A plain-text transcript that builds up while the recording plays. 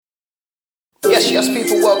Yes,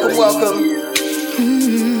 people, welcome, welcome.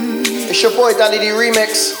 It's your boy Danny D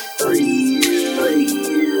Remix.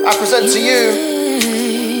 I present to you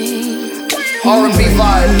R&B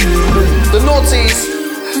Vibe, The Naughties,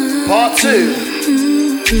 Part 2.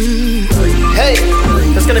 Hey,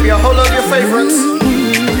 there's gonna be a whole load of your favorites.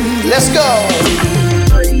 Let's go.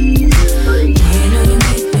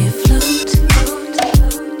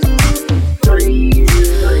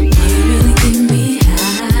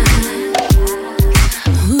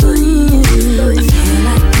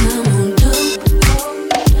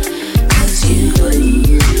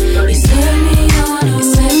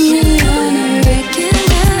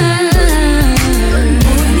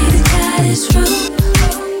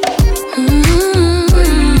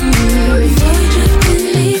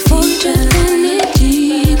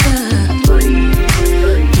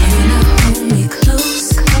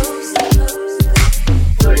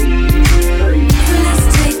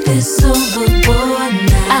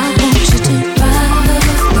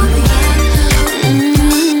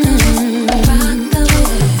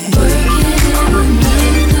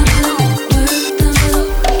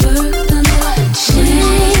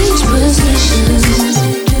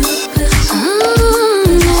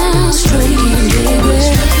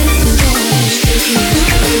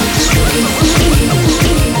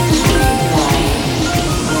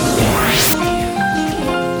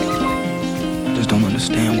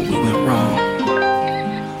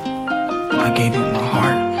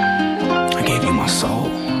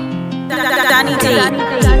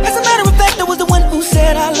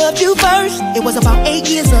 It was about 8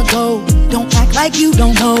 years ago. Don't act like you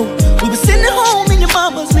don't know. We were sitting at home in your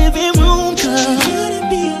mama's living room,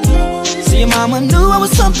 see, your mama knew I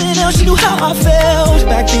was something else. She knew how I felt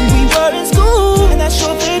back then we were in school, and that's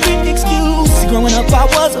your favorite excuse. See, growing up I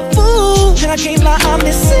was a fool, and I can't lie, I'm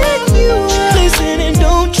missing you. Listen and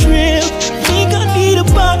don't trip. Think I need a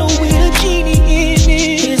bottle with a genie in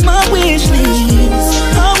it. Here's my wish list.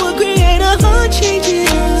 I will create a heart changing.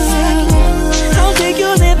 I'll take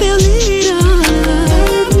yours and fill it.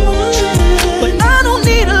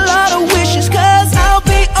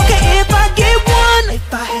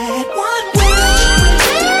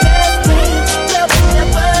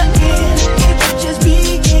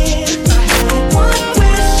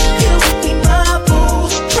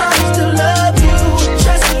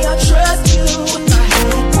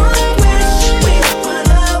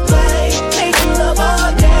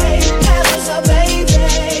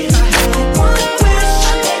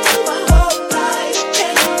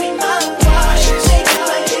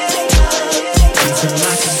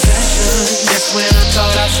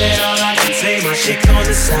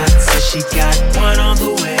 She got one on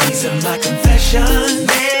the way. These are my confessions.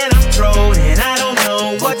 Man, I'm thrown and I don't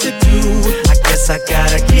know what to do. I guess I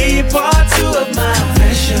gotta give part 2 of my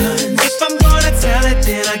confessions. If I'm gonna tell it,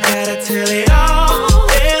 then I gotta tell it all.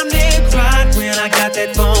 Damn near cried when I got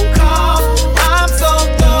that phone call. I'm so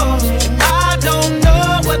low, I don't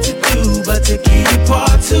know what to do but to give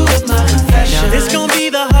part 2 of my confessions. Now this gon' be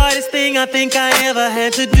the hardest thing I think I ever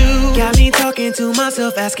had to do. Got me talking to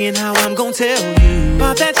myself, asking how I'm gon' tell you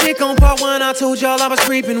about that chick on part 1 I told y'all I was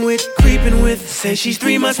creeping with. Say she's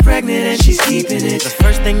 3 months pregnant and she's keeping it. The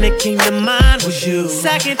first thing that came to mind was you.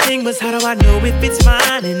 Second thing was, how do I know if it's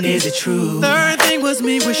mine and is it true? Third thing was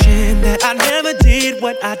me wishing that I never did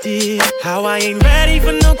what I did. How I ain't ready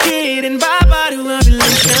for no kid, and bye-bye to a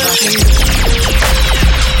relationship.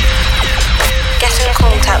 Get in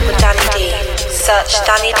contact with Danny D. Search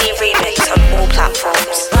Danny D Remix on all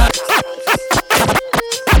platforms.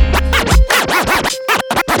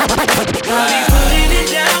 I'll be putting it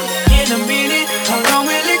down in a minute. How long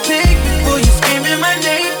will it take before you screaming my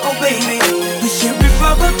name? Oh baby, we should rip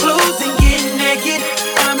off our clothes and get naked.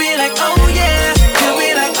 I'll be like, oh yeah. You'll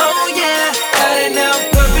be like, oh yeah. Got it now,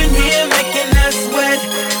 rubbing here, making us sweat.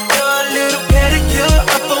 Your little pedicure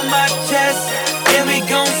up on my chest. Yeah, we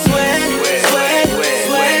gon' sweat.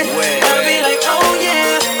 I'll be like, oh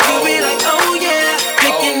yeah. You'll be like, oh yeah.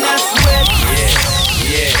 Making us sweat.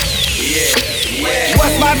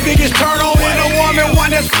 What's my biggest turn on in a woman? One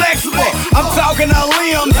that's flexible. I'm talking to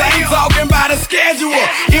limbs, I ain't talking about a schedule.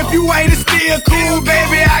 If you ain't still cool,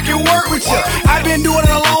 baby, I can work with you. I've been doing it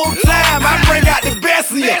a long time, I bring out the best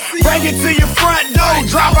of you. Bring it to your front door,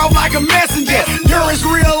 drop off like a messenger. Yours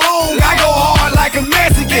real long, I go hard like a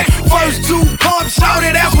Mexican. First 2 pumps, shorty,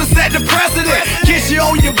 that's what set the precedent. Kiss you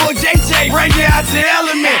on your book, JJ, bring you out to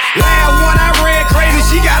Element. Last one I read crazy,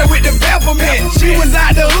 she got it with the peppermint. She was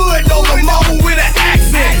out the hood, though, the mama with an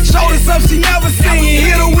accent. Showed her something she never seen,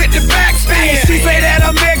 hit her with the backspin. She say that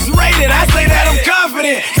I'm X-rated, I say that I'm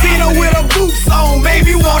confident. Seen her with her boots on,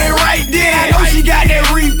 maybe want it right then. I know she got that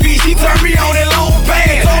repeat, she turned me on and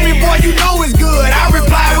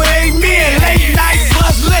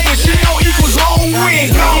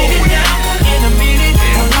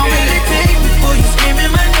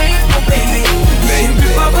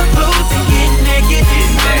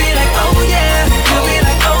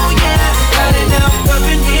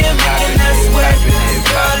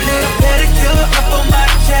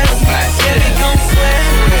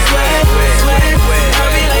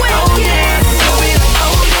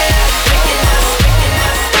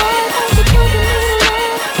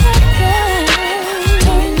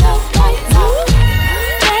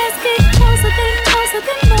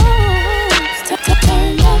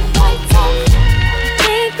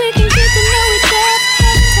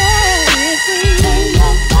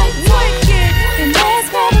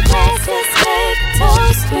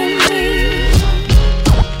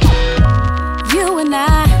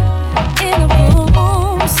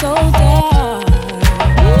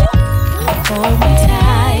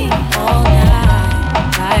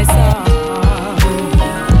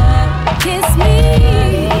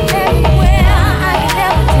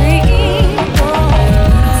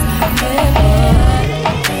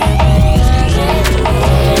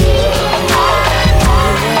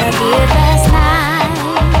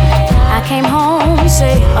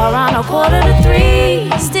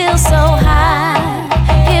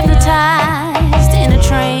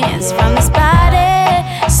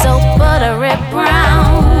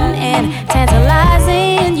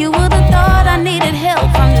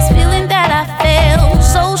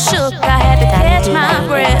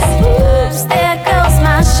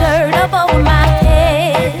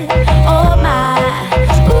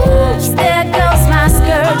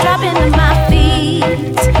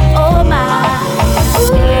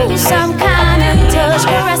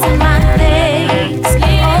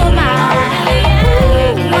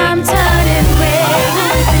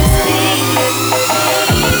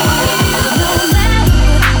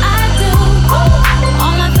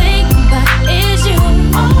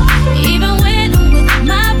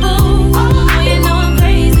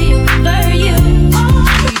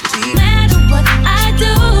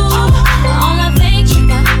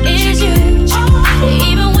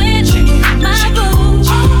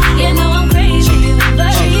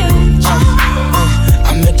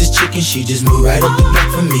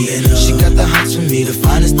the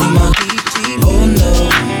finest thing my oh no,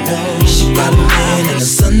 no. She got a man and a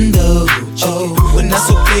son though. Oh, but that's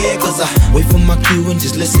okay, cause I wait for my cue and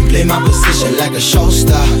just listen. Play my position like a show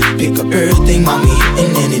star. Pick up everything, mommy,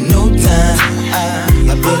 and in no time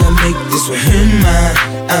I better make this with him mine.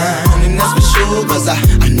 And that's for sure, cause I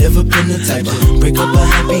never been the type to break up a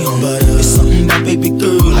happy home. But it's something about baby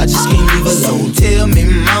girl, I just can't leave alone. Tell me,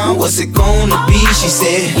 mom, what's it gonna be? She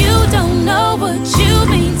said, you don't know what you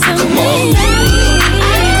mean to come me. on.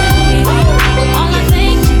 All I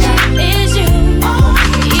think about is you.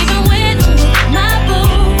 Even when I'm with my boo,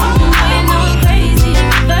 you know I'm crazy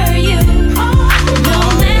over you. No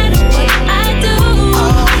matter what I do,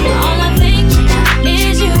 all I think about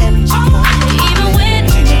is you. Even when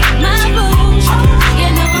I'm with my boo, you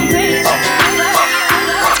know I'm crazy.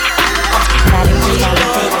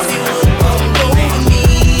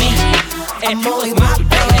 And always my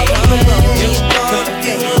baby.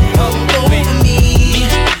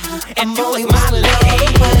 And always my lady.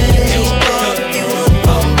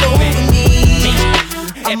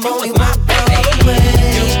 And always my baby.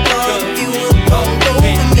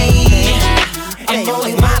 And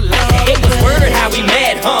always my lady. It was word how we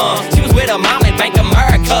met, huh? She was with her mom at Bank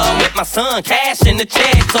America, with my son cash in the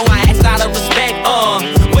check. So I asked out of respect,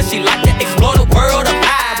 would she like to explore the world of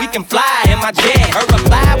high? We can fly in my jet. Her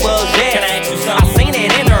reply was yes. Can I ask you something? I seen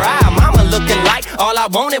it in her eye. Mama looking like all I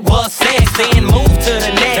wanted was sex. Then move to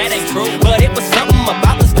the next. That ain't true. But it was something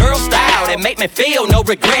about this girl style that made me feel no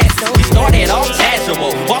regrets. We started off casual,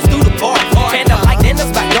 walked through the park, candlelight dinners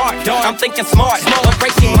by dark. I'm thinking smart, but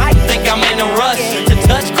break she might think I'm in a rush to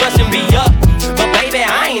touch, crush, and be up. But baby,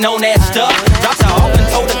 I ain't on that stuff. Dropped her off and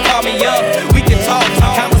told her call me up. We can talk,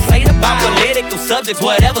 conversate about political subjects,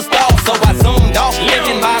 whatever's thought. So I zoomed off,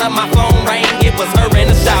 thinking about her, my phone rang. It was her in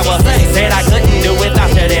the shower. Said I couldn't do without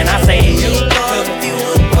her, then I said,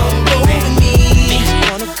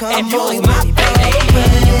 and you was my baby.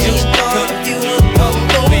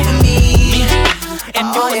 And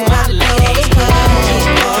you was my lady.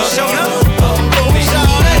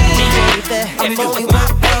 And you was my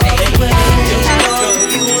baby.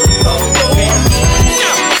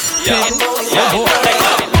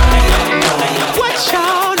 What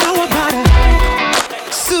y'all know about a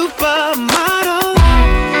supermodel?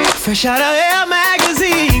 Fresh out of Air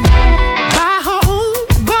magazine. Buy her own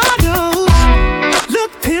bottles.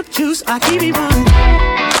 Look, pimp juice, I keep it running.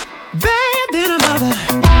 Bad than a mother.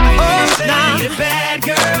 Oh, now you need a bad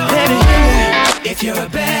girl. Baby, if you're a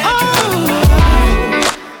bad girl.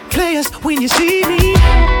 Players, when you see me,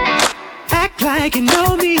 act like you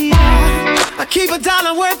know me. I keep $1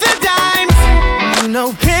 worth of dimes. You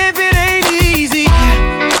know pimping ain't easy.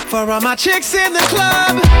 For all my chicks in the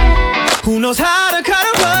club, who knows how to cut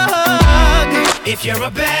a rug? If you're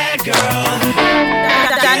a bad girl,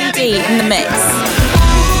 Danny D in the mix.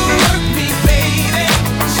 work me, baby.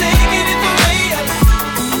 Shaking it the way up.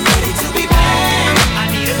 Ready to be bad. I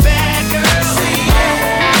need a bad girl. Say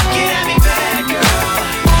yeah. Get at me, bad girl.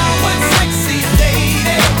 One sexy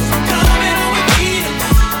lady coming on with me.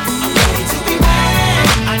 I'm ready to be bad.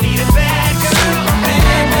 I need a bad girl.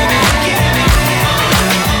 Bad, baby. Get at me,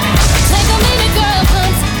 Take a minute, girl,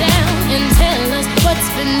 come sit down and tell us what's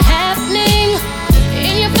been happening.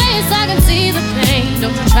 In your face, I can see the pain.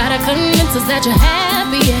 Don't you try to convince us that you're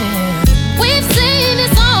happy, yeah. We've seen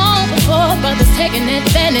this all before, brothers taking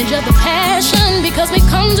advantage of the passion. Because we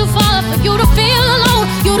come too far for you to feel alone,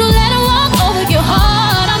 you to let it walk over your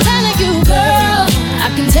heart. I'm telling you, girl, I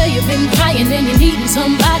can tell you've been crying and you're needing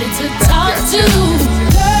somebody to talk to.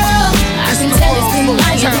 Girl, I can tell it's been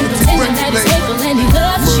lying through the tension that he's faithful and he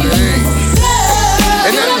loves you. Girl,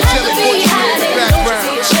 you don't have to be hiding, don't you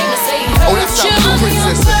be ashamed to say you hurt you.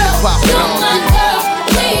 You're my girl,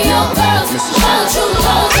 we your girls, won't you,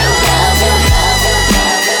 won't you, love you, love you, love you.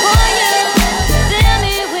 Boy, you fill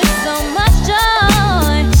me with so much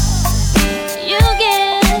joy. You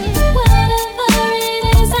get whatever it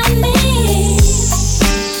is I need.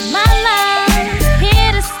 My love,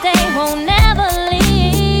 here to stay, won't never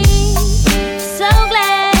leave. So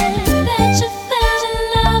glad that you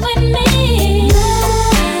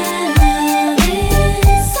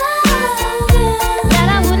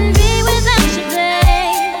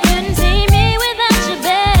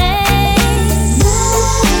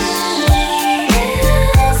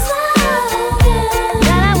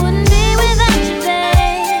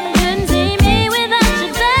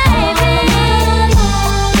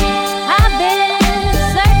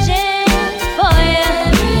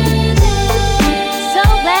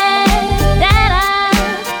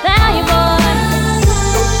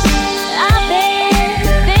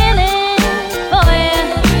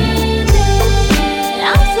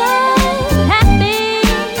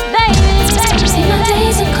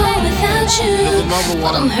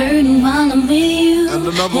But I'm hurting while I'm with you.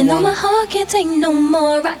 And though my heart can't take no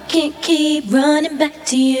more, I can't keep running back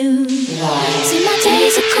to you. See, my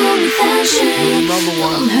days are cold without you. But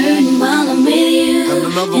I'm hurting while I'm with you.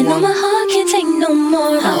 And though my heart can't take no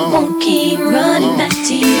more, I won't keep running back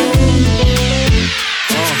to you.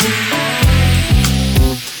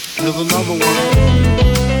 Here's another one.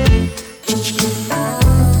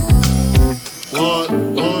 What?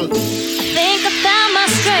 Think I found my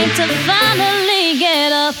strength to finally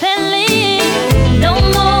get up and leave. No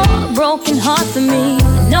more broken heart for me.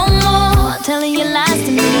 No more telling you lies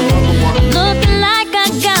to me. Looking like I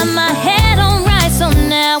got my head on right, so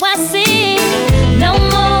now I see. No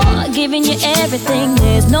more giving you everything.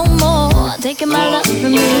 There's no more taking my love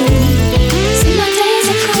from me. See, my days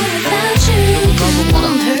are cold without you, but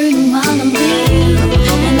I'm hurting while I'm with you.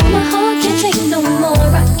 And now my heart can't take no more.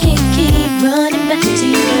 I can't keep running back to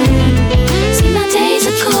you. See, my days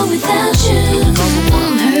are cold without you, but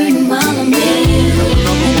I'm hurting while I'm with you.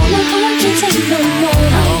 And now my heart can't take no more.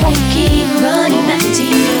 I won't keep running back to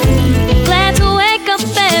you. Glad to wake up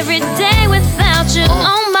every day without you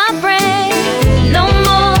on my brain. No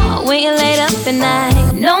more waiting late up at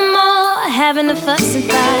night. No more having to fuss and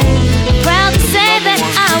fight. Proud to say that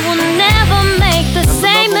I will never make the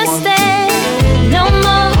same mistake. No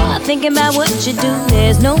more thinking about what you do.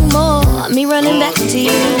 There's no more me running back to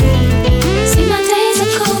you. See, my days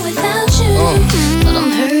are cold without you, but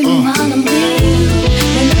I'm hurting while I'm with you.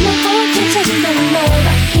 And then my heart can't take no more.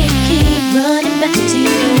 I can't keep running back to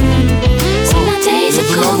you. See, my days are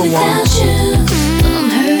cold without you, but I'm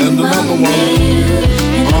hurting while I'm with you.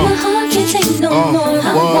 And then my heart can't take no more.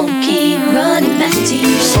 I won't keep running back to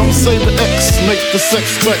you. Some say the X make the sex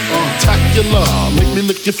spectacular. Make me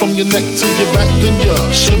lick you from your neck to your back, then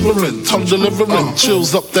you're shivering, tongue delivering,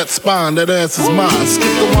 chills up that spine. That ass is mine.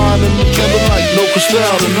 Skip the wine and the candlelight, no crystal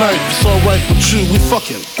tonight. It's alright with you, we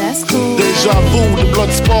fucking. That's cool. Deja vu, the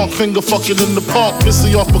blood spark, finger fucking in the park,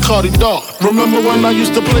 pissy off Bacardi Dark. Remember when I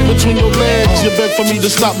used to play between your legs? You begged for me to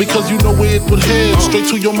stop because you know where it would head. Straight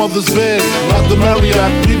to your mother's bed, not the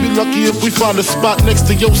Marriott. We'd be lucky if we found a spot next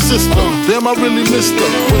to your sister. Damn, I really missed her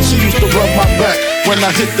when she used to rub my back when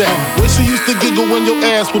I hit that. When she used to giggle when your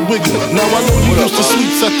ass would wiggle. Now I know you used to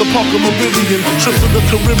sleeps at the Park of Meridian, trips to the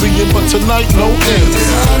Caribbean, but tonight no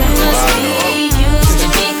end.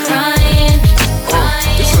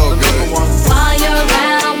 It's so good. While you're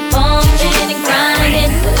out bumping and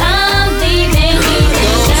grinding, I'm leaving you.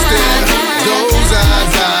 Those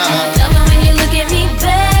eyes, love it when you look at me,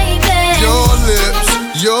 baby. your lips,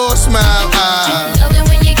 your smile, love it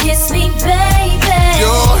when you kiss me, baby.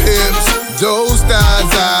 your hips, those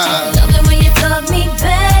thighs, love it when you hug me,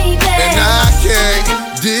 baby. and I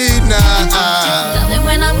can't deny. Love it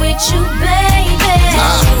when I'm with you, baby.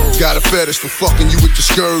 Got a fetish for fucking you with your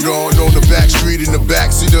skirt on the back street in the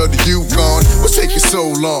backseat of the Yukon. What's taking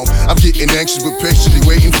so long? I'm getting anxious but patiently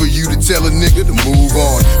waiting for you to tell a nigga to move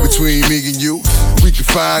on. Between me and you, we can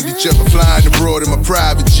find each other flying abroad in my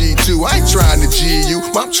private G2. I ain't trying to G you,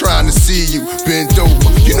 I'm trying to see you bent over.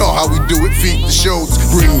 You know how we do it, feet to shoulders,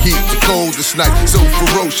 bring heat to cold this night, so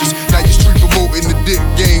ferocious. Now you street promoting the dick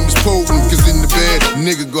game is potent, cause in the bed,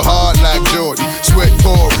 nigga go hard like Jordan. Sweat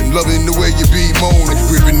pouring, loving the way you be moaning,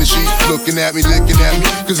 gripping the sheet, looking at me, licking at me,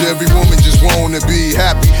 cause every woman just wanna be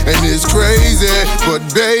happy, and it's crazy, but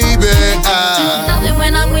baby, I love it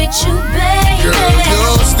when I'm with you, baby. Girl,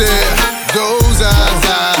 your stare, those eyes,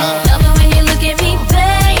 love it when you look at me,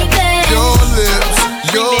 baby. your lips,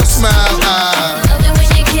 your smile, love it when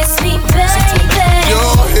you kiss me, baby.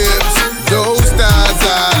 your hips, those thighs,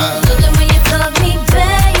 love it when you hug me,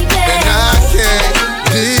 baby. and I can't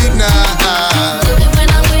deny. Love it when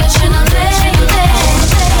I'm with you, baby.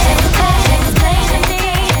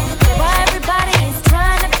 Why everybody is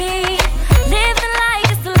trying to be living like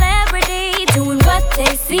a celebrity, doing what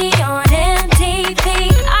they see on MTV.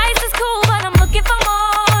 Ice is cool, but I'm looking for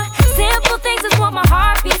more. Simple things is what my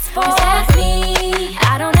heart beats for. That's me,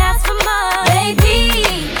 I don't ask for much, baby.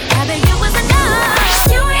 I bet you was enough.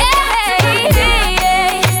 You ain't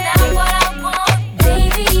it's not what I want,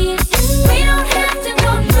 baby. We don't have to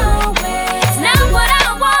go nowhere. It's not what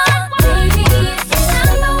I want, baby. It's not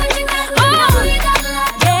about what you got, but you know you got a lot.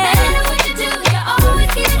 No matter what you do, you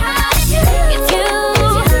always get it high. It's you,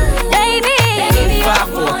 baby. 5,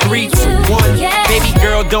 4, 3, 2, 1. Baby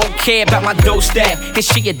girl don't care about my dough stack, and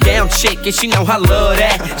she a down chick, and she know I love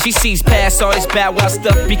that. She sees past all this bad wild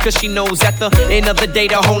stuff because she knows at the end of the day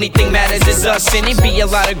the only thing matters is us. And it be a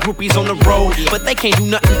lot of groupies on the road, but they can't do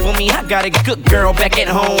nothing for me. I got a good girl back at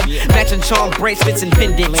home, matching charm bracelets and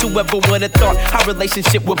pendants. Whoever would've thought our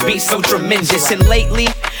relationship would be so tremendous? And lately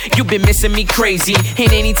You been missing me crazy.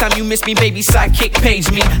 And anytime you miss me, baby, sidekick page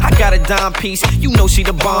me. I got a dime piece, you know she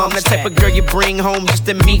the bomb. The type of girl you bring home just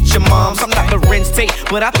to meet your moms. I'm not Lorenz Tate,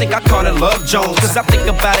 but I think I call her Love Jones. Cause I think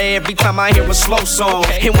about it every time I hear a slow song.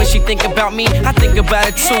 And when she think about me, I think about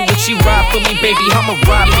it too. When she ride for me, baby, I'ma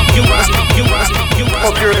ride for you.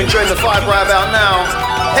 Hope you're enjoying the Vibe Ride out now.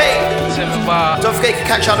 Hey, don't forget to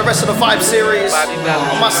catch out the rest of the Vibe series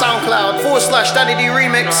on my SoundCloud /Danny D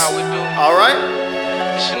Remix. Alright,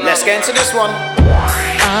 let's get into this one.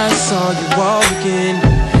 I saw you walking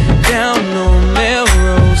down on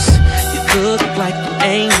Melrose. You look like an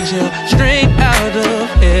angel straight out of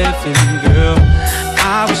heaven, girl.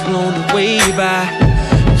 I was blown away by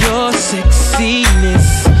your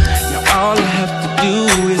sexiness. Now all I have to do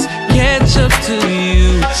is catch up to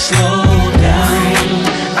you. Slow down,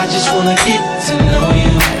 I just wanna get to know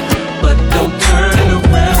you, but don't turn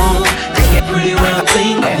around. Take it pretty when I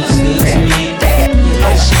think it was good to me.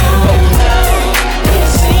 Slow down,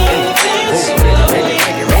 see anything so lovely.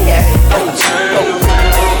 Don't turn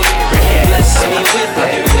around, bless me with your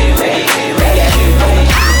baby.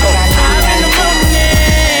 I'm in the morning,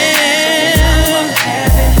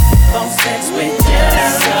 having phone sex with you.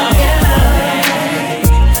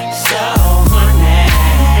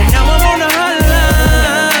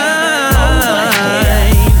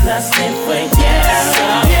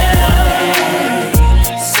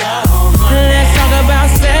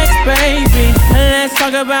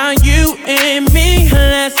 Talk about you and me.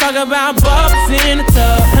 Let's talk about bubbles in the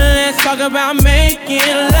tub. Let's talk about making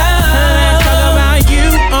love. Let's talk about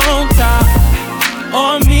you on top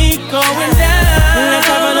or me going down. Let's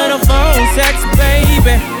have a little phone sex,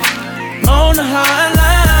 baby, on the hotline.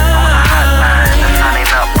 The sun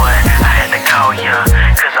ain't up, but I had to call ya,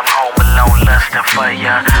 cause I'm home alone, lusting for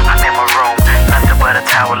ya. I'm in my room, nothing but a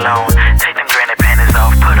towel on. Take them granny panties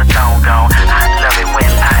off, put a thong on. I love it when I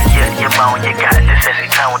hear you moan. You got this sexy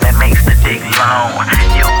tone that makes the dick long.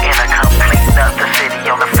 You in a complete other city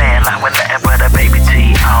on the fan line with nothing but a baby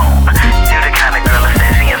T on. You the kind of girl that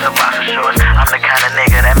says she in some boxer shorts. I'm the kind of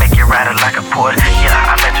nigga that make you ride it like a Porsche. Yeah,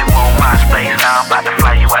 I met you on MySpace. Now I'm about to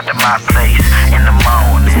fly you out to my place in the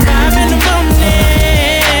morning. I'm in the morning,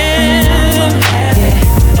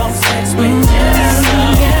 phone sex with you.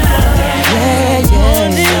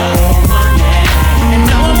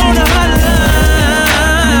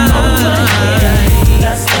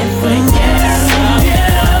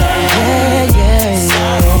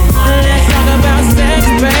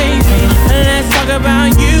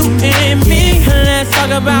 About you and me. Let's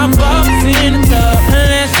talk about bubbles in the tub.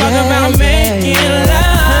 Let's talk about making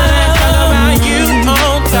love. Let's talk about you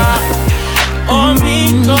on top or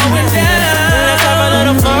me going down. Let's have a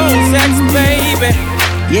little phone sex, baby,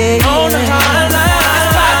 on the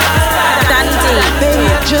hotline. Danny D.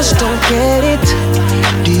 Baby, I just don't get it.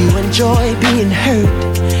 Do you enjoy being hurt?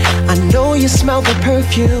 I know you smell the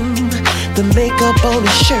perfume, the makeup on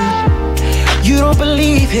his shirt. You don't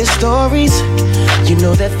believe his stories. You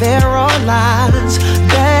know that there are lies.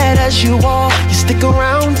 Bad as you are, you stick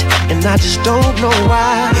around, and I just don't know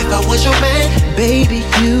why. If I was your man, baby,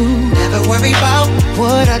 you never worry about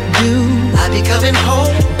what I do. I'd be coming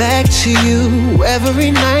home back to you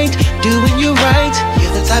every night, doing you right.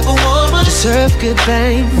 You're the type of woman deserve good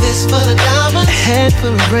fame. This for the diamonds, a head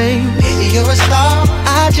full of rain. Baby, you're a star.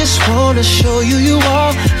 I just wanna show you you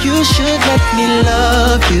are. You should let me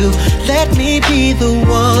love you. Let me be the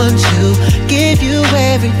one to give you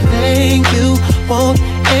everything you want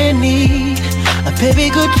and need. A baby,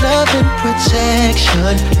 good love and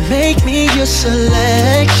protection. Make me your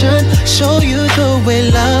selection. Show you the way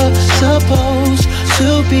love's supposed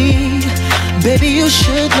to be. Baby, you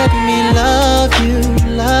should let me love you,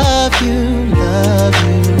 love you, love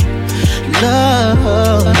you,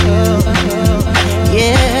 love you.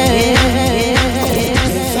 Yeah.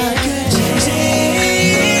 If I could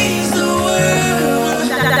change the world,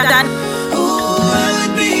 who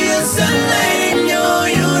would be a sunlight in your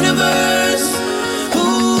universe? Who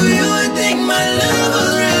you would think my love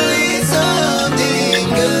was really something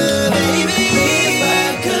good, baby? If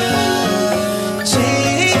I could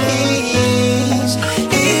change,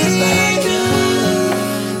 if I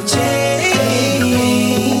could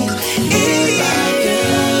change, if I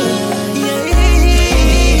could,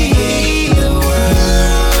 yeah, the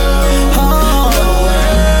world,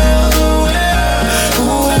 the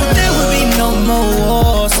world, there would be no more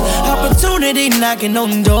wars. Opportunity knocking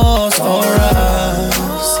on doors for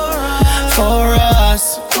us, for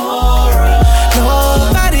us.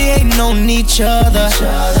 Nobody ain't on each other.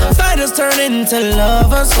 Fighters turn into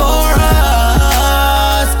lovers for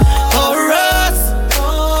us, for us.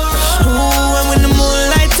 Ooh, and when the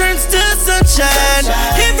moonlight turns to sunshine,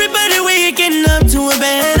 waking up to a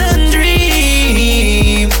better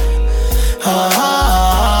dream.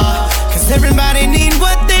 Cause everybody need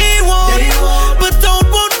what they want, but don't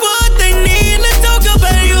want what they need. Let's talk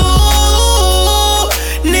about you.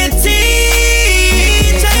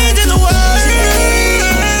 Nitty, changing the world.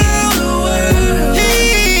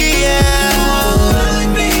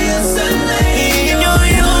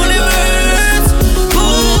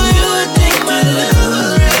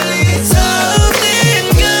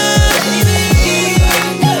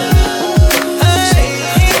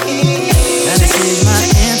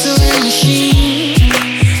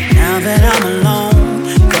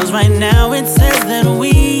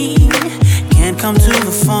 Come to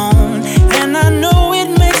the phone, and I know it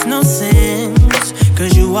makes no sense,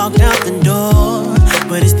 cause you walked out the door,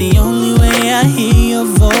 but it's the only way I hear your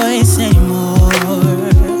voice anymore.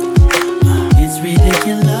 It's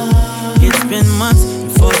ridiculous. It's been months,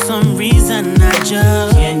 and for some reason I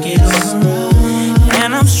just can't get over.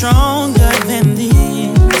 And I'm stronger than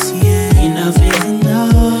this, yeah. Enough is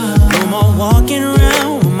enough. No more walking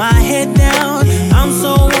around with my head down. I'm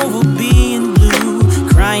so over being blue,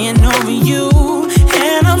 crying over you.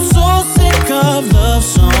 And I'm so sick of love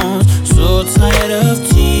songs, so tired of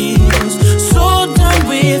tears, so done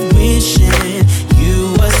with wishing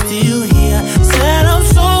you were still here. Said I'm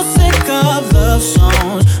so sick of love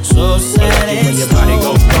songs, so sad and slow.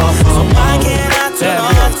 So why can't I turn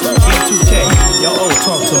off to B2K? Yo,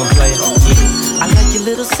 talk to him, player. I like your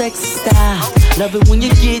little sexy style, love it when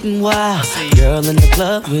you're getting wild. Girl in the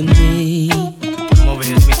club with me. Come over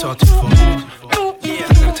here, let me talk to you for a minute.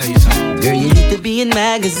 Tell you something. Girl, you need to be in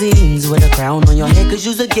magazines with a crown on your head, cause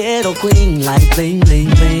you's a ghetto queen, like bling, bling,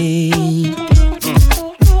 bling.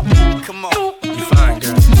 Come on, you fine,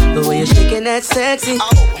 girl. The way you're shaking that sexy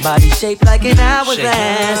body shaped like an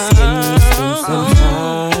hourglass. Can we spend some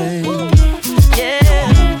time?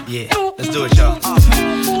 Yeah, let's do it, y'all.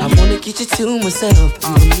 I wanna get you to myself,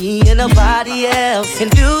 me and nobody else, and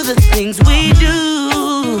do the things we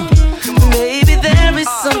do. Baby, there is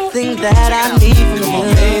something that I need from you. Come on,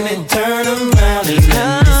 baby, turn around and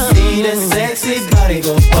let me see that sexy body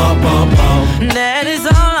go bum, bum, bum. That is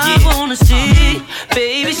all I wanna see.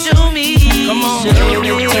 Baby, show me. Come on, show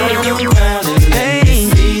baby, me. Turn around and let me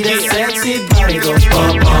see that sexy body go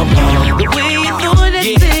bum, bum, bum. The way you throw that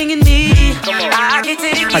thing in me, I can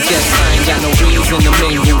take it. I guess I ain't got no reason to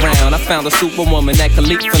mingle round. I found a superwoman that can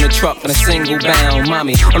leap from the truck in a single bound.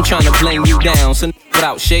 Mommy, I'm trying to bling you down, so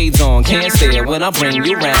without shades on, can't stare when I bring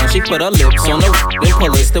you round. She put her lips on the and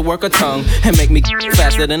pull it to work her tongue and make me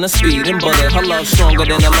faster than a speeding bullet. Her love stronger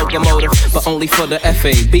than a locomotive, but only for the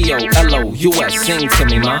FABOLOUS. Sing to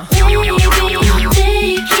me, ma. They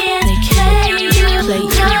can't play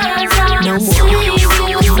you no more.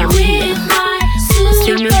 I'm here.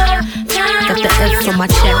 See me? Got the F on my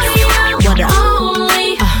chest. What up?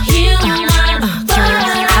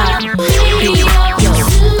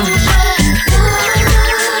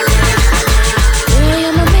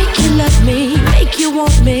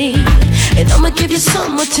 Me, and I'ma give you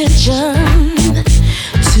some attention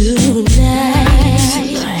tonight.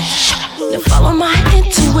 Now follow my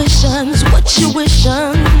intuitions, what you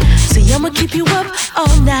wishing. See, I'ma keep you up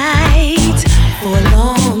all night for a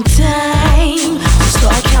long time. So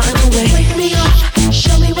start counting away. Wake me up,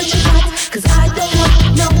 show me what you got, cause I don't want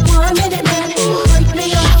no 1 minute man. Wake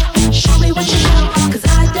me up, show me what you got, cause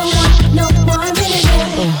I don't want no 1 minute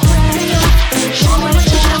man. Wake me up, show me what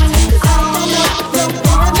you got.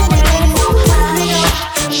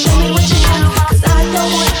 Show me what you got, cause I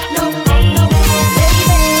don't want no baby.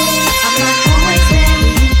 I'm not always there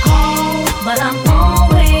when you call, but I'm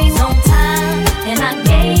always on time. And I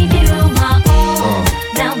gave you my all.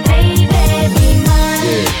 Now baby, be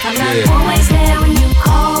mine. I'm not always there when you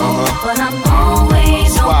call, but I'm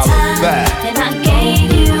always on time. And I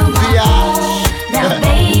gave you my all. Now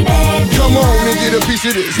baby, come on and get a piece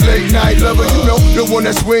of this late night lover. You know, the one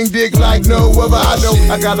that swing dick like no other. I know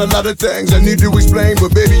I got a lot of things I need to explain,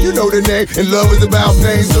 but baby, you know the name, and love is about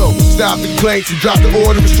pain. So stop the complaints and drop the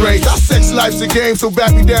order of restraints. Our sex life's a game, so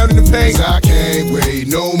back me down in the pain. I can't wait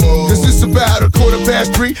no more, cause it's about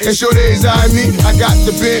 3:15, and sure days I me. I got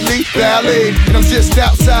the Bentley Ballet, and I'm just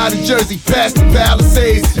outside of Jersey, past the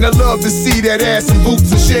Palisades. And I love to see that ass in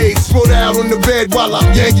boots and shades, spread out on the bed while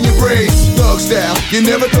I'm yanking your braids. Thug style, you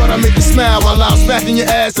never thought I'd make you smile while I'm smacking your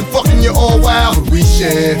ass and fucking you all wild. But we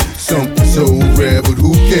share something so rare, but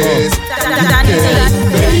who cares? Who cares,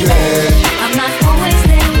 baby? I'm not always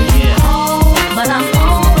there when you call, but I'm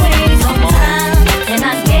always on time. And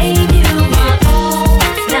I gave you my all.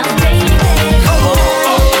 Now baby,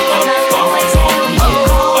 I'm not always there when you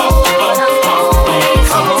call, but I'm always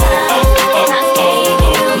on time. And I gave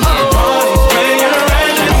you my all.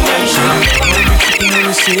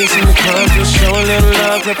 see us in the club, just show a little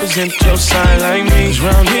love, represent your side like me. 'Cause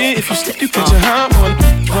round here, if you slip, you catch a hot one.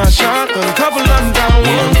 One shot, a couple of them down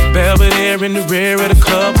one. Belvedere in the rear of the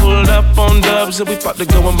club, pulled up on dubs, and we about to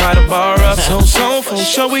go and buy the bar up. So, for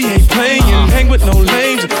sure we ain't playing. Hang with no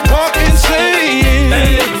lames, walk insane.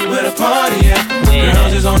 Hey, where the party at?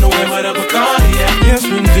 Girls is on the way with a Bacardi at. Yes,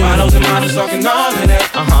 we do. Models and models talking all of that.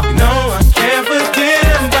 You know I can't forget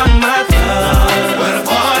about my love. Where the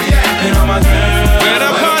party at? And all my girls. Where the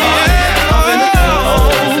party at? Up in the club.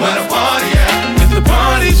 Where the party at? If the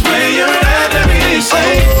party's where you're at, let me say.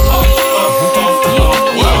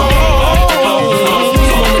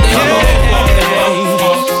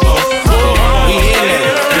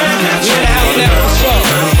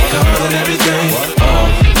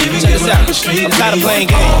 I'm tired of playing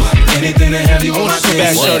games. Anything to have you on my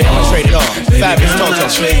bad shorty, I'ma trade it off. Fabulous Toto.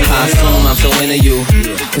 I assume I'm so into you,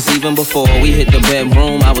 'cause even before we hit the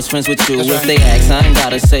bedroom, I was friends with you. If they ask, I ain't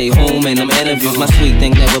gotta say whom in them interviews. My sweet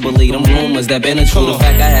thing never believed them rumors that been true. The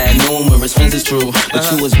fact I had numerous friends is true, but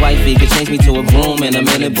you was wifey could change me to a groom in a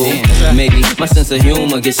minute, boo. Maybe my sense of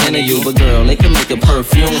humor gets into you, but girl, they can make a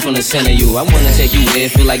perfume from the scent of you. I wanna take you there,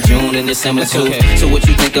 feel like June and December too. So what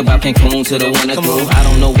you think about Cancun to the winter through? I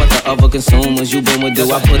don't know what the other consumers you been with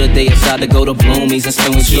do. I put a day aside to go to Bloomies and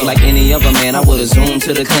spend with you. Like any other man, I would've zoomed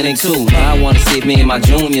to the clinic too. Now I wanna see if me and my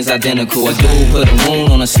junior's identical. A dude put a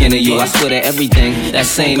wound on the skin of you. I swear that everything that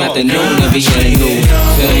same afternoon will be in new.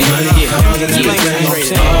 Feel me?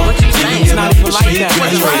 It's not even like that.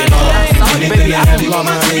 Baby, I don't love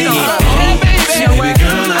my baby. Baby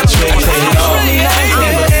girl, I trade it all.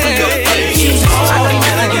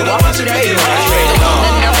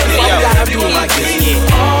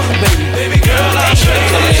 Baby girl, I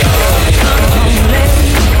trade it all.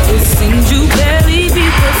 It seems you barely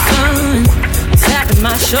beat the sun. Tapping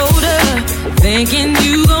my shoulder, thinking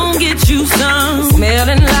you gon' get you some.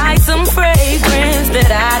 Smelling like some fragrance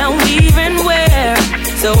that I don't even wear.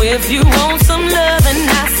 So if you want some loving,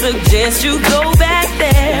 I suggest you go back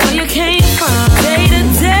there where you came from. Day to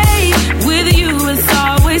day with you is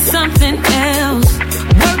always something else.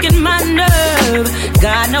 Working my nerve,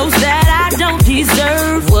 God knows that I don't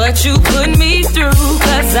deserve what you put me through.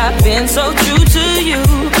 'Cause I've been so true to you.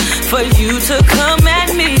 For you to come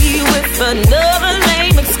at me with another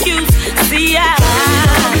lame excuse. See, I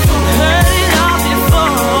heard it all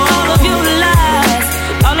before. All of your lies,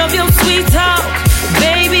 all of your sweet talk.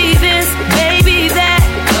 Baby this, baby that.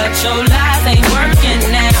 But your lies ain't working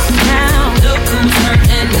now. Now look who's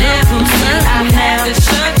hurting now. I had to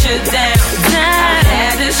shut you down. I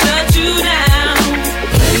had to shut you down.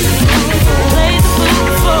 Play the fool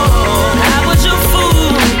for. I was your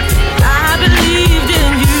fool. I believed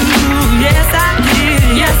in you. Yes I did.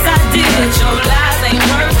 Yes I did. But your lies ain't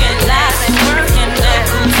working. Lies ain't working. Now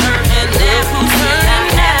who's hurting? Now who's hurting? I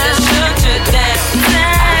had to shut you down.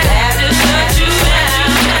 I had to shut you down.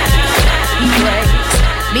 He breaks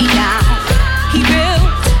me down. He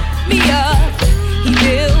builds me up. He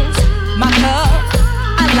builds my cup.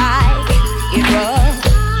 I like it rough.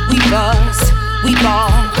 We bust, we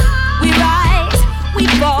ball, we rise, we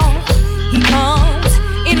fall. He comes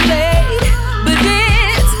in late, but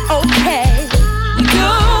it's okay. We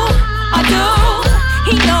do, I do.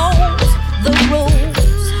 He knows the rules.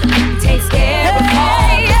 He takes care of all.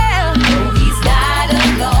 No, he's not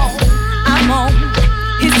alone. I'm on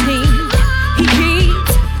his team. He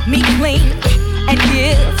keeps me clean and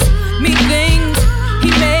gives me things. He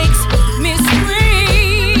makes me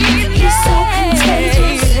scream. He's so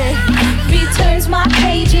contagious. He turns my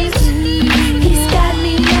pages. He's got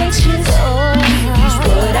me anxious. He's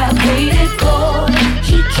what I waited for.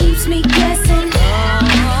 He keeps me guessing.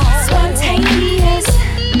 Spontaneous.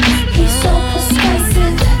 He's so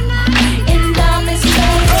persuasive. And I'm his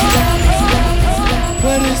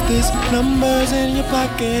What is this? Numbers in your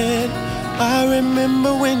pocket. I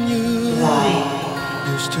remember when you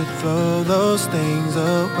used to throw those things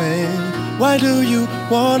away. Why do you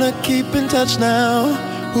wanna keep in touch now?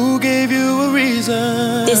 Who gave you a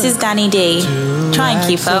reason? This is Danny D. Try and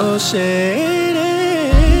keep up. So shady.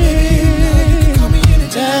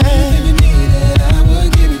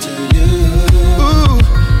 Ooh,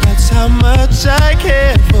 that's how much I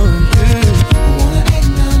care for you.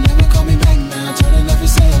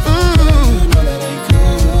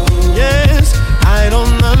 Yes, I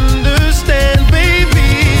don't understand, baby.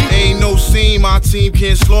 Ain't no scene my team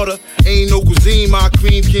can't slaughter. Ain't no cuisine my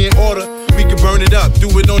cream can't order. we can burn it up. Do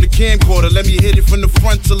it on the camcorder. Let me hit it from the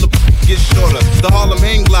front till the gets shorter. The Harlem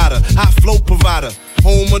hang glider, hot flow provider.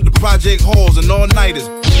 Home of the project halls and all-nighters.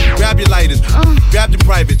 Grab your lighters, grab the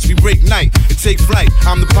privates. We break night and take flight.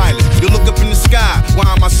 I'm the pilot. You look up in the sky. Why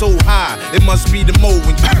am I so high? It must be the mode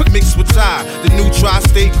when you mix with Ty, the new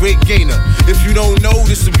tri-state great gainer. If you don't know,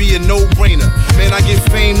 this would be a no-brainer. Man, I get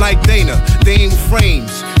fame like Dana. Dame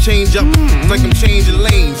frames, change up like I'm changing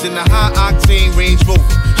lanes in the high-octane Range Rover.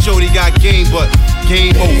 Shorty got game, but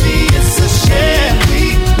game over. Baby, it's a shame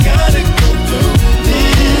we gotta go through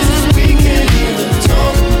this. We can't even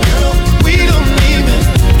talk, girl. We don't even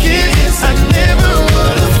kiss. I never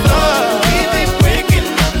would've thought we'd be breaking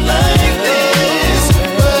up like this,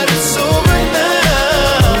 but it's over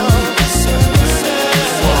now.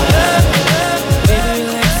 Baby,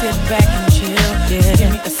 relax, sit back and chill. Yeah, give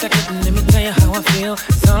me a second and let me tell you how I feel.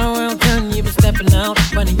 It's all around town, you've been stepping out,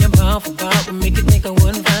 running your mouth about what make you think I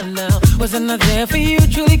wouldn't find out. Was I not there for you,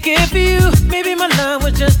 truly care for you? Maybe my love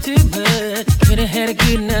was just too much. Could've had a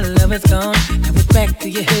good night, love is gone. Now it's back to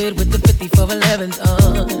your head with the 5411s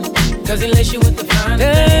on. Cause he lace you with the fine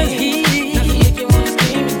thing. Does he make you wanna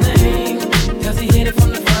scream his name? Does he hit it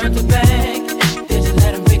from the front to back? Did you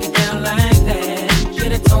let him break it down like that?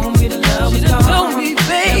 Should've told me the love was gone. Should've told me,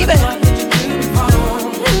 baby.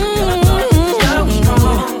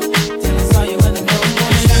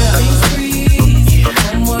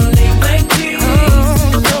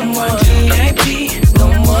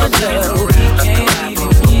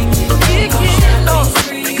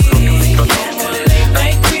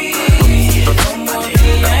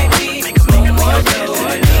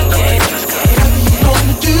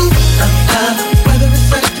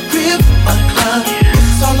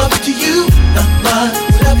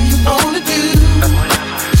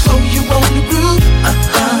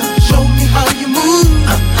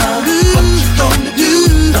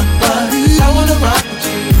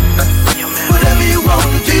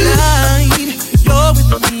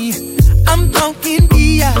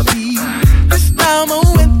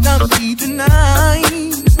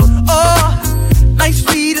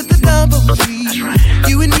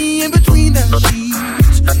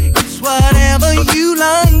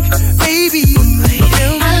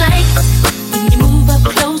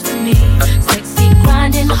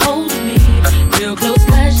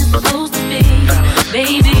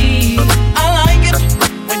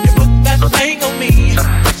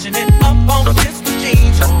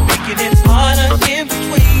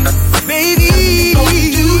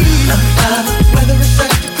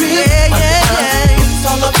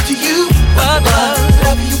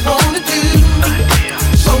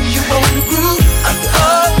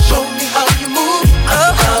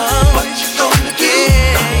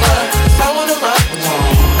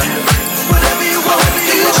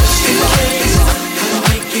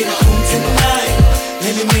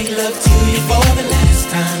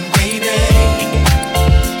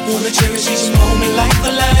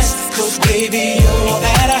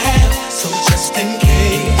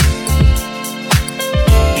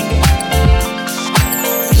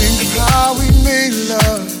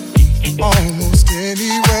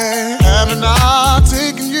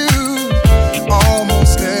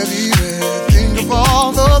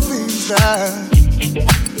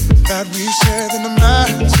 That we shared in the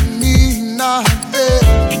night to me not there.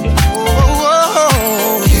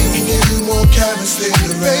 Giving you more carrots than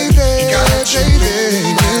the baby. Got you,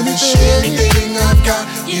 baby. Anything I've got,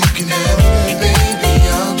 you can have it. Baby,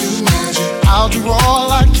 I'll do magic. I'll do all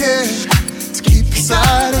I can to keep you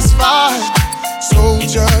satisfied. So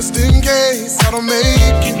just in case I don't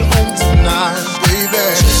make it home tonight,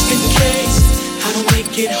 baby. Just in case I don't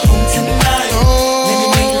make it home tonight, let me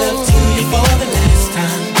make love to you for the last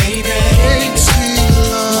time, baby. Make sweet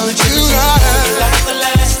love tonight, like the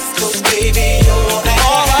last, 'cause baby, you're all that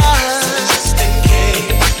I have. So just in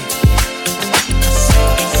case, just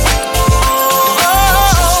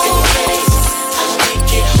in case I don't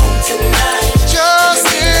make it home tonight, just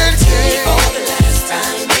in case for the last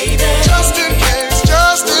time, baby. Just in case,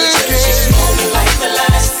 just in case. Just hold me like the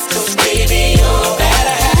last, 'cause baby, you're all that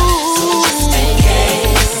I have. So just in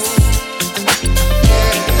case.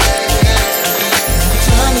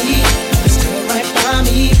 Johnny, still right by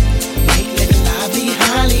me. Make living lively,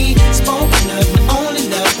 highly spoken of. My only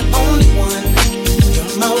love, the only one.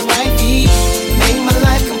 You're my wifey. Make my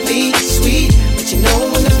life complete, sweet. But you know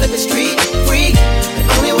when I flip the street, freak. And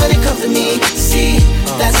only when it comes to me, see.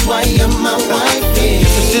 That's why you're my wifey.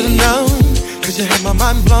 I should've known, 'cause you had my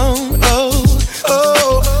mind blown.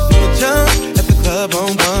 Oh, you were jump at the club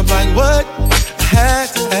on bump like what? I had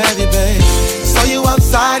to have you, babe. Saw you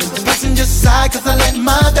outside, the passenger side, 'cause I let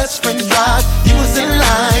my best friend drive. You was in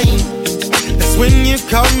line.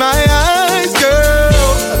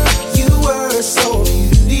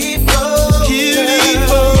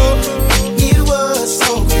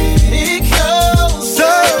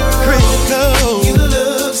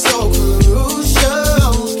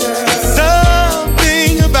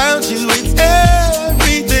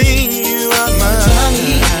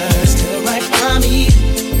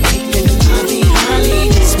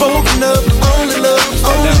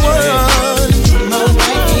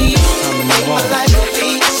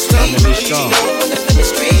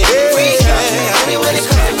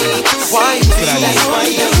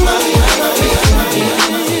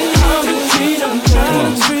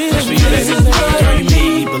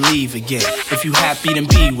 believe again. If you happy, then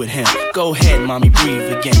be with him. Go ahead, mommy,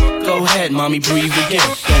 breathe again. Go ahead, mommy, breathe again.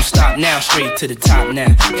 Don't stop now, straight to the top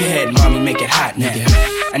now. Go ahead, mommy, make it hot now.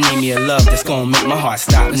 I need me a love that's gonna make my heart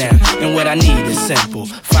stop now. And what I need is simple.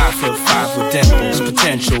 5'5" with dimples,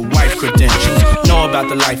 potential wife credentials. Know about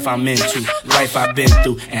the life I'm into, life I've been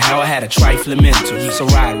through, and how I had a trifling mental. So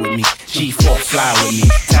ride with me, G4, fly with me.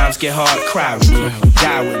 Times get hard, cry with me,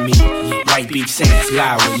 die with me. White Beach Sands,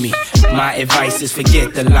 lie with me. My advice is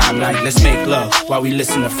forget the limelight. Let's make love while we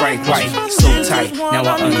listen to Frank White. So tight, now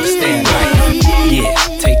I understand life. Yeah,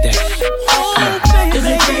 take that. Is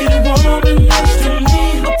it pretty woman next to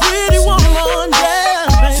me? A pretty woman, yeah.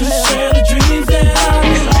 To share the dreams that I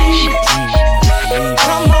believe.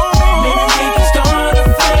 Come on, maybe we can start a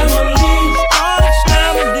family. Start a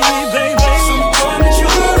family, baby. Someone that you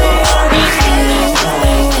love.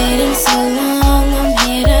 Been waiting so long, I'm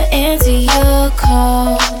here to answer your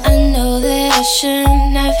call. I know that I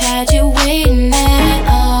shouldn't have had you waiting at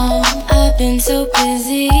all. I've been so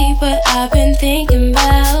busy, but I've been thinking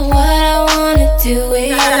about what I wanna do with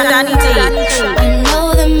you. I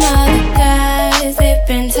know them other guys, they've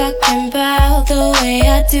been talking about the way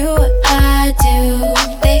I do what I do.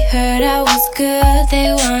 They heard I was good,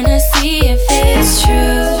 they wanna see if it's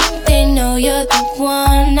true. They know you're the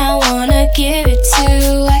one I wanna give it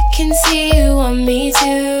to. I can see you want me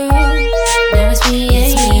too. Now it's me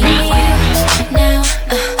and you. Now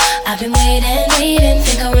I've been waiting,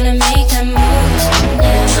 think I wanna make that move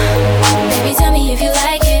now. Baby, tell me if you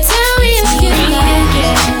like it. Tell me if you like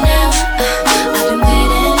it. Now I've been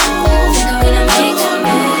waiting, think I wanna make that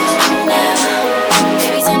move now.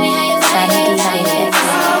 Baby, tell me how you like it.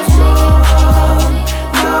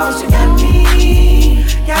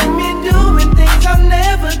 She got me doing things I'll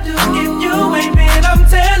never do. If you ain't been, I'm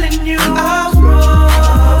telling you, I'm wrong.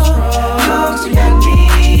 She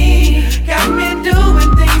got me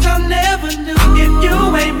doing things I'll never do. If you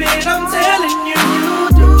ain't been, I'm telling you, you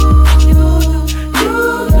do.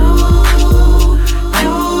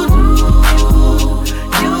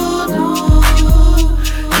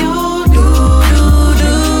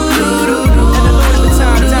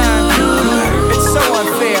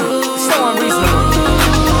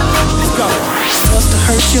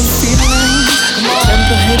 Your feelings,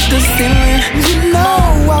 temper hit the ceiling. You know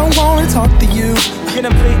I wanna talk to you. Get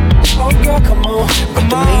up, please. Oh girl, come on. But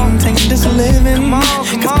to maintain this living,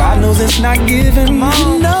 cause God knows it's not giving.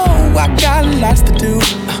 You know I got lots to do.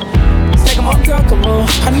 Oh girl, come on.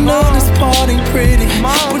 I know this part ain't pretty,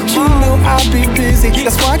 but you know I'll be busy.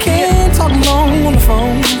 That's why I can't talk long on the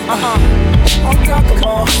phone. Oh girl, come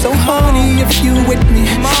on. So honey, if you with me,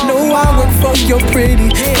 know I work for your pretty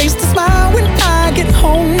face to smile when I get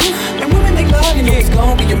home. And when we make love, you know it's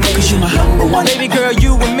gonna be amazing. Cause you my number one. Baby girl,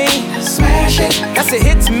 you and me, smash it. That's a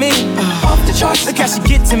hit to me. Off the charts. Look how she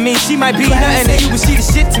get to me. She might be nothing to you, but she the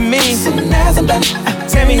shit to me. Soon as I'm done,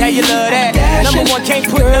 tell me how you love that. Number one, can't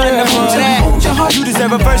put nothing above that. You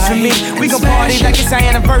deserve a verse from me. We gon' party like it's our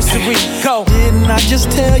anniversary. Go. Didn't I just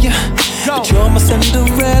tell you that you're my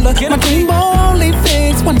Cinderella? My dream only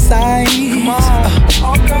fits one size. Come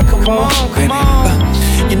on, come on.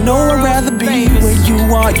 You know I'd rather be where you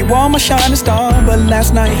are. You are my shining star, but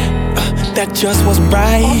last night that just wasn't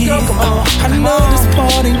right. I know this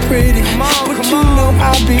part ain't pretty, but you know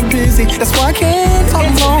I'll be busy. That's why I can't talk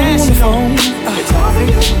long on the phone.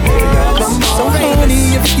 So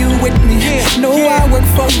honey, if you with me, know I work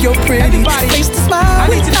for your pretty face to smile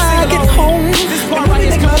when I get home. And when we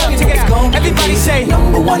make love, you know it's gonna everybody say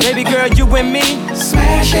number one. Baby girl, you and me,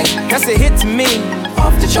 smash it. That's a hit to me.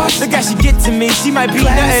 Off the charts. Look how she get to me. She might be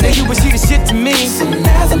nothing to you, but she the shit to me.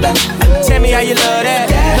 Tell me how you love that.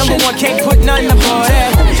 Number one, can't put nothing above that.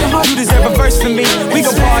 You deserve a verse from me. We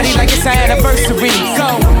gon' party like it's our anniversary.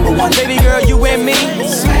 Go, baby girl, you and me,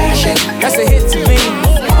 smash it. That's a hit to me.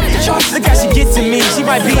 Look how she get to me. She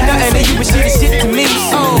might be nothing to you, but she the shit to me.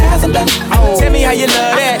 Tell me how you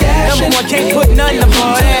love that. Number one, can't put nothing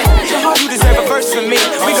above that. You deserve a verse from me.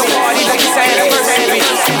 We gon' party like it's our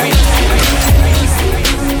anniversary.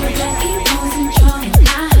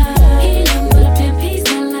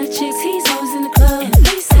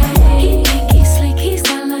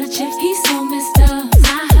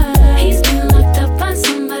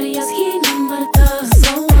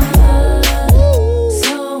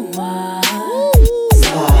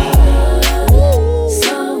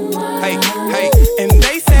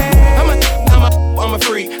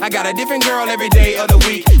 I got a different girl every day of the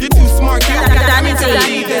week. You're too smart, you got me to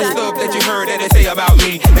believe that stuff that you heard that they say about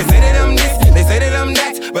me. They say that I'm this, they say that I'm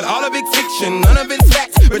that, but all of it's fiction, none of it's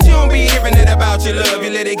facts. But you don't be hearing it about your love. You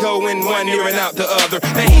let it go in one ear and out the other.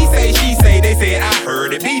 And he say, she say, they said, I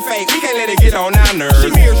heard it. Be fake, we can't let it get on our nerves.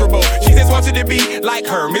 She miserable, she just wants you to be like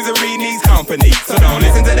her. Misery needs company, so don't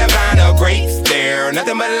listen to that vine of grapes. There,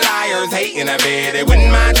 nothing but liars hating. I bet they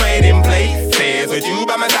wouldn't mind trading places with you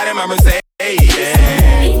by my side in my Mercedes. He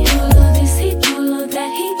do love this, he do love that,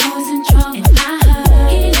 he always in trouble. And I heard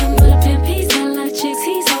he nothing but a pimp, he's got a lot of chicks,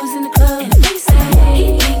 he's always in the club. And they say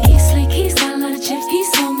he think he's slick, he's got a lot of chips,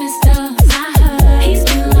 he's so messed up. I heard he's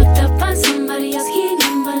been locked up by somebody else, he ain't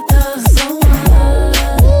nothing but a thug. So what?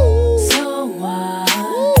 So what?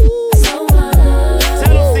 So what?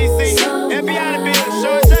 Tell him CC, FBI the building,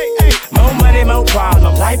 Sean J. Hey. More money, more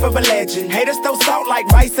problems, life of a legend. Haters throw salt like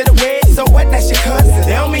rice at a wedding. So what? That's your cousin.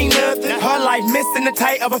 They don't mean nothing. Her life missing the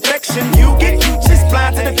tight of affection. You just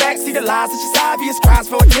blind to the facts, see the lies, it's just obvious cries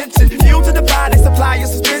for attention. Fuel to the body, supply your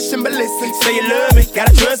suspicion. But listen, say you love me,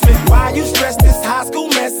 gotta trust me. Why you stress this high school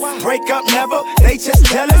mess? Break up never, they just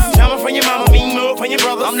jealous. Drama from your mama, mean move from your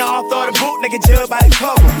brother. I'm the author of the book, nigga, judged by the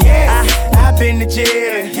cover. Yeah, I've been to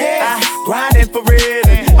jail, yeah, grinding for real.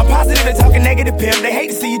 I'm positive and talking negative, pimp. They hate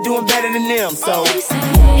to see you doing better than them, so he say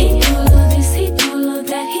he do love this, he do love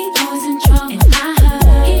that, he always in trouble. And I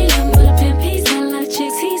heard he nothing but a pimp, he's got a lot of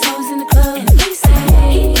chicks, he's always in the club. And they say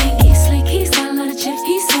he think he's slick, he's got a lot of chips,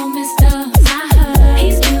 he's so messed up. I heard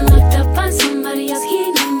he's been locked up by somebody else, he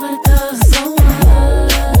ain't nothing but a thug. So what?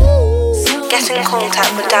 Get in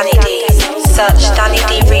contact with Danny D. Search Danny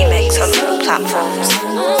D Remix on all platforms.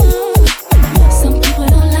 Some people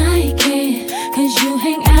don't like it, cause you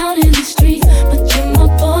hang out in the streets, but you're my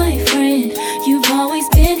boyfriend. You've always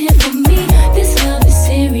been here for me. This love is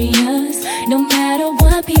serious. No matter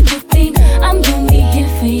what people think, I'm gonna be here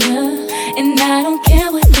for you. And I don't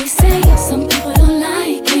care what they say. Some people don't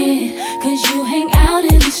like it, cause you hang out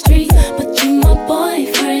in the streets, but you're my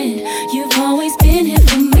boyfriend. You've always been here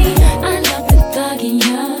for me. I love the thugging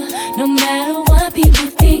ya. No matter what people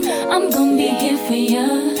think, I'm gonna be here for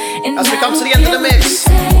you. And as we come to the end of the mix,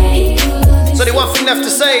 there's only one thing left to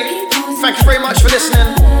say. Thank you very much for listening.